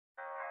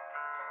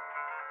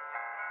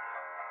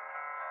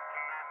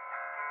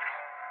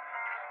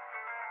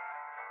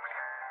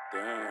Jimmy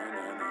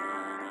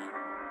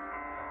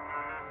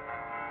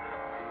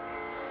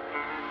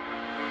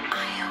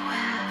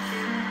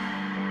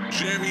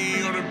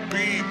on the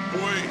beat,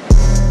 boy.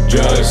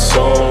 Just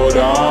hold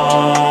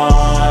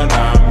on,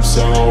 I'm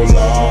so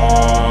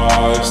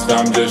lost.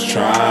 I'm just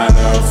trying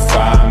to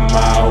find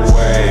my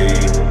way.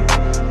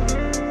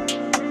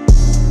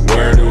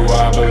 Where do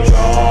I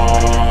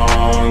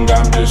belong?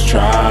 I'm just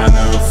trying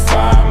to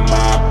find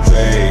my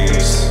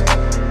place.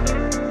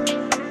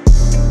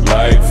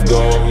 Life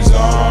goes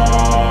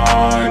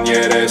on,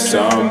 yeah, there's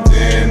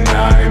something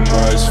I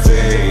must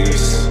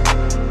face.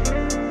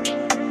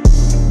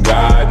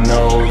 God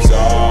knows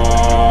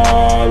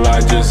all, I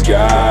just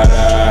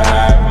gotta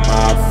have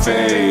my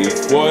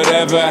faith.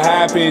 Whatever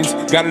happens,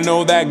 gotta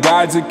know that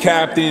God's a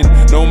captain.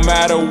 No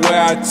matter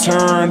where I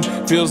turn,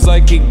 feels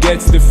like it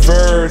gets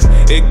deferred.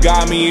 It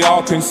got me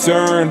all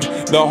concerned,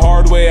 the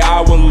hard way I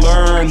will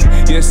learn.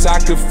 Yes, I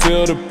could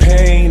feel the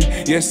pain,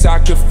 yes, I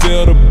could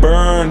feel the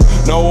burn.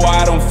 No,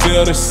 I don't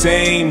feel the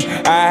same.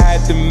 I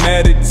had to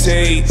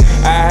meditate,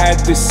 I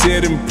had to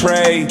sit and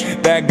pray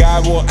that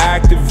God will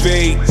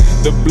activate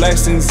the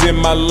blessings in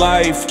my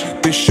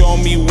life to show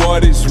me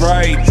what is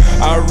right.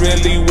 I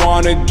really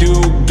wanna do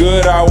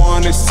good, I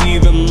wanna see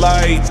the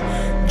light.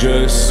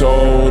 Just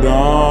hold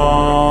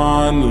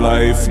on,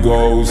 life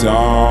goes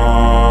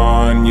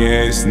on.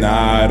 Yeah, it's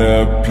not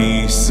a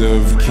piece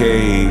of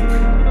cake.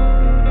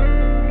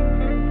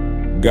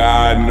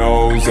 God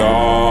knows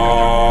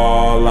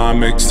all,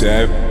 I'm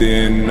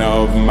accepting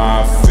of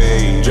my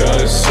fate.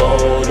 Just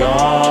hold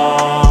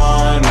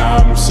on,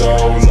 I'm so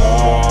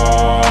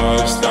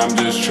lost. I'm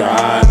just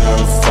trying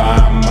to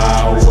find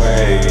my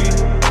way.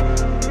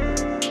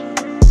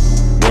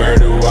 Where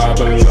do I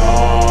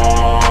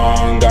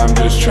belong? I'm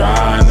just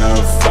trying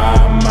to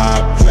find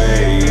my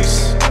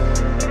place.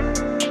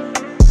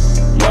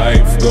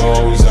 Life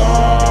goes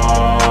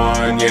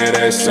on, yeah,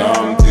 there's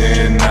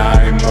something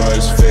I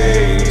must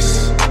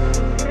face.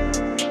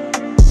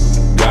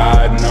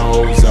 God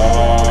knows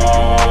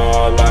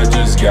all, I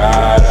just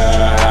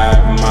gotta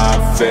have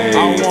my faith.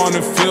 I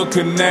wanna feel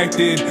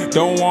connected,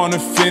 don't wanna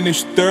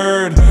finish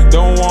third,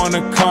 don't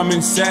wanna come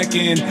in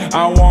second,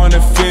 I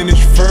wanna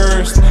finish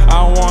first.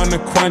 I wanna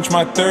quench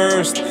my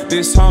thirst,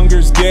 this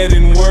hunger's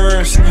getting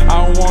worse.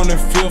 I wanna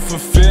feel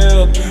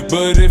fulfilled,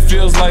 but it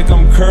feels like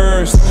I'm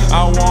cursed.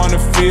 I wanna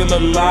feel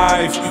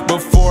alive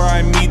before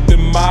I meet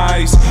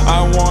demise.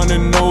 I wanna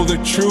know the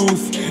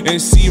truth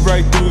and see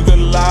right through the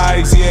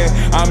lies. Yeah,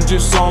 I'm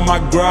just on my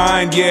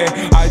grind. Yeah,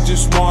 I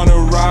just wanna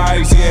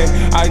rise.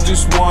 Yeah, I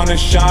just wanna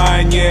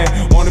shine. Yeah,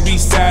 wanna be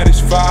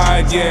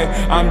satisfied. Yeah,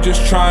 I'm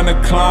just trying to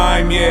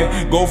climb.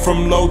 Yeah, go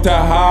from low to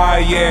high.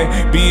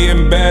 Yeah, be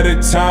in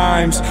better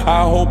times.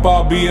 I hope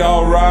I'll be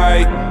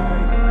alright.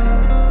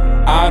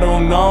 I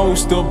don't know,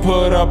 still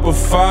put up a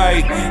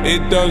fight.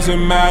 It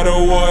doesn't matter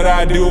what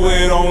I do,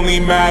 it only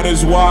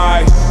matters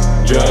why.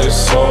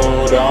 Just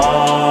hold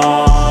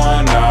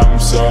on, I'm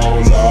so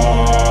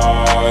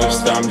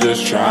lost. I'm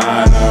just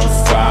trying to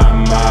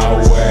find my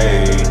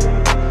way.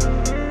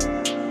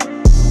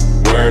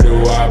 Where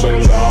do I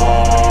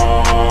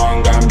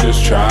belong? I'm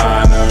just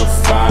trying to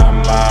find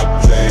my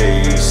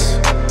place.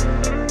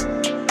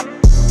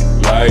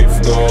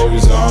 Life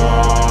goes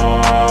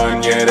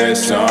on, yeah,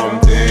 there's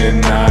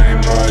something I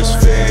must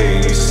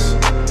face.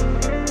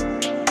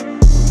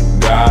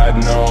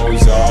 God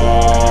knows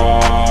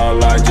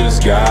all, I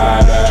just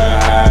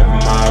gotta have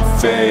my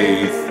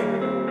faith.